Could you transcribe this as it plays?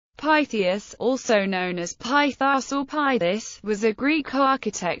Pythius, also known as Pythius or Pythis, was a Greek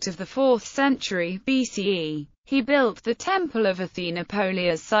architect of the 4th century BCE. He built the Temple of Athena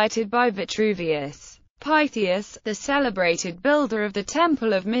Polias cited by Vitruvius. Pythius, the celebrated builder of the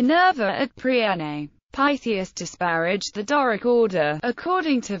Temple of Minerva at Priene. Pythius disparaged the Doric order,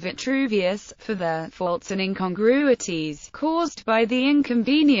 according to Vitruvius, for their faults and incongruities caused by the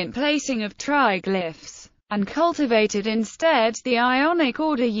inconvenient placing of triglyphs, and cultivated instead the Ionic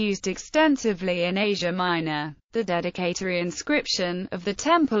order used extensively in Asia Minor. The dedicatory inscription of the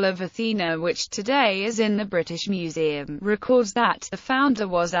Temple of Athena, which today is in the British Museum, records that the founder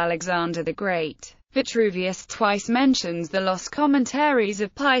was Alexander the Great. Vitruvius twice mentions the lost commentaries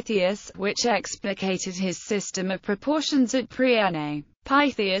of Pythius, which explicated his system of proportions at Priene.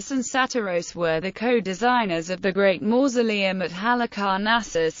 Pythius and Satyros were the co-designers of the Great Mausoleum at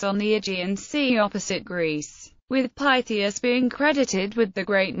Halicarnassus on the Aegean Sea opposite Greece, with Pythius being credited with the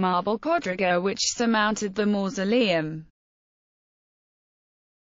great marble quadriga which surmounted the mausoleum.